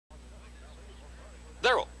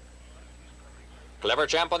Clever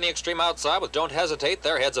Champ on the extreme outside with Don't Hesitate.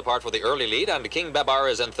 They're heads apart for the early lead, and King Babar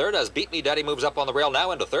is in third as Beat Me Daddy moves up on the rail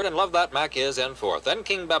now into third, and Love That Mac is in fourth. Then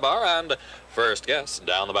King Babar and First Guess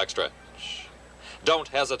down the backstretch. Don't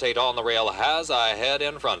Hesitate on the rail has a head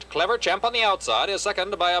in front. Clever Champ on the outside is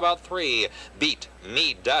second by about 3. Beat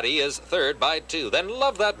Me Daddy is third by 2. Then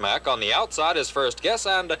Love That Mac on the outside is First Guess,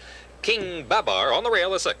 and King Babar on the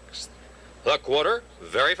rail is sixth. The quarter,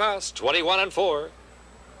 very fast, 21 and 4.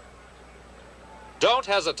 Don't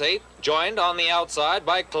Hesitate, joined on the outside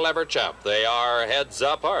by Clever Champ. They are heads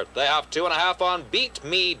apart. They have 2.5 on Beat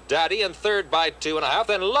Me Daddy and third by 2.5.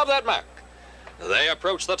 Then Love That Mac. They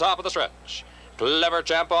approach the top of the stretch. Clever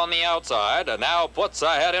Champ on the outside now puts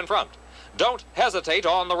ahead in front. Don't Hesitate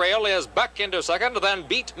on the rail is back into second. Then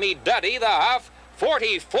Beat Me Daddy, the half,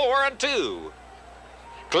 44 and 2.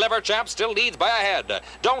 Clever Champ still leads by a head.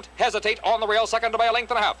 Don't Hesitate on the rail, second by a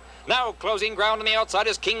length and a half. Now closing ground on the outside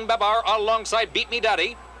is King Babar alongside Beat Me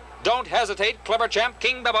Daddy. Don't Hesitate, Clever Champ,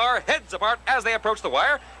 King Babar heads apart as they approach the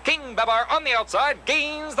wire. King Babar on the outside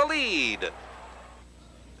gains the lead.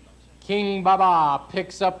 King Babar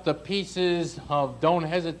picks up the pieces of Don't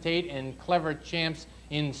Hesitate and Clever Champ's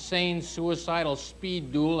insane suicidal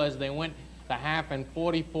speed duel as they went the half in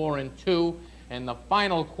 44 and 2, and the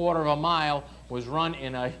final quarter of a mile was run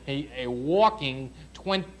in a walking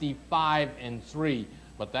 25 and 3.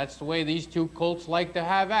 But that's the way these two colts like to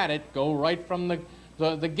have at it. Go right from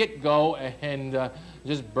the get-go and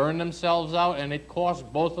just burn themselves out, and it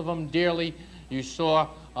cost both of them dearly. You saw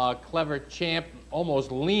Clever Champ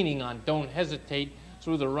almost leaning on Don't Hesitate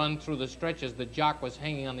through the run, through the stretches. The jock was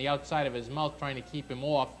hanging on the outside of his mouth trying to keep him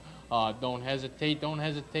off. Don't Hesitate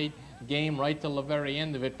game right till the very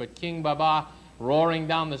end of it. But King Babar roaring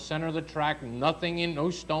down the center of the track,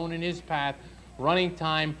 no stone in his path. Running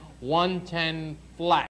time 1:10 flat.